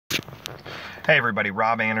Hey everybody,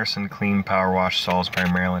 Rob Anderson, Clean Power Wash, Salisbury,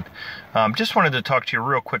 Maryland. Just wanted to talk to you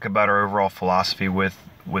real quick about our overall philosophy with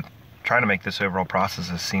trying to make this overall process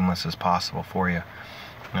as seamless as possible for you.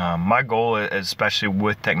 My goal, especially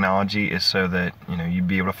with technology, is so that you'd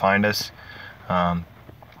be able to find us.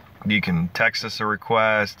 You can text us a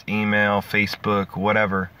request, email, Facebook,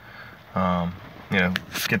 whatever.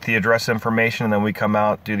 Get the address information, and then we come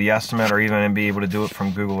out, do the estimate, or even be able to do it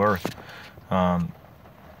from Google Earth.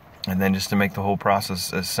 And then just to make the whole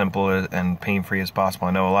process as simple and pain-free as possible.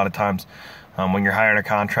 I know a lot of times when you're hiring a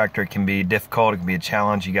contractor, it can be difficult, it can be a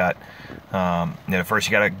challenge. You got, first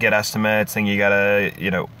you got to get estimates, then you got to,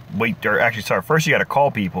 first you got to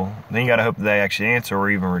call people, then you got to hope that they actually answer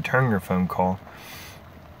or even return your phone call.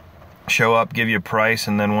 Show up, give you a price,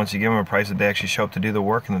 and then once you give them a price, that they actually show up to do the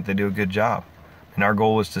work and that they do a good job. And our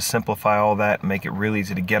goal is to simplify all that and make it really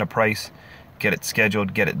easy to get a price, get it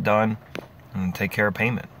scheduled, get it done, and take care of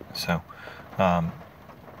payment. So,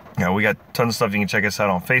 we got tons of stuff. You can check us out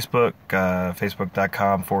on Facebook,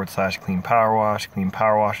 facebook.com/Clean Power Wash,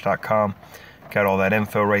 cleanpowerwash.com. Got all that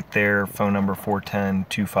info right there. Phone number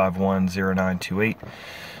 410-251-0928.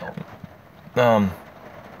 You can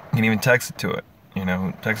even text it to it.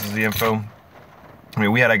 Text us the info.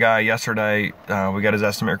 We had a guy yesterday, we got his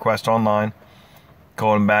estimate request online.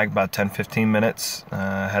 Called him back about 10-15 minutes.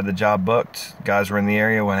 Had the job booked. Guys were in the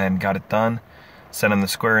area, went ahead and got it done. Sent him the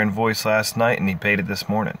square invoice last night, and he paid it this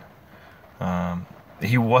morning.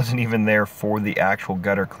 He wasn't even there for the actual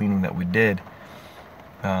gutter cleaning that we did.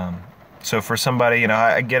 So for somebody,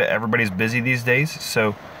 I get it, everybody's busy these days,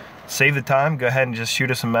 so save the time. Go ahead and just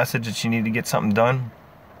shoot us a message that you need to get something done.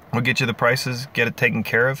 We'll get you the prices, get it taken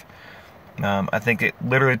care of. I think it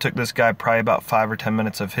literally took this guy probably about 5 or 10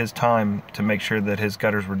 minutes of his time to make sure that his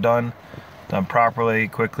gutters were done properly,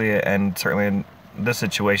 quickly, and certainly in this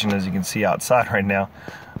situation, as you can see outside right now,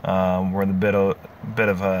 we're in a bit of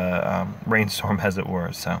a rainstorm, as it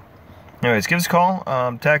were. So anyways, give us a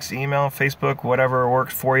call, text, email, Facebook, whatever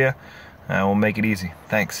works for you. We'll make it easy.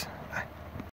 Thanks.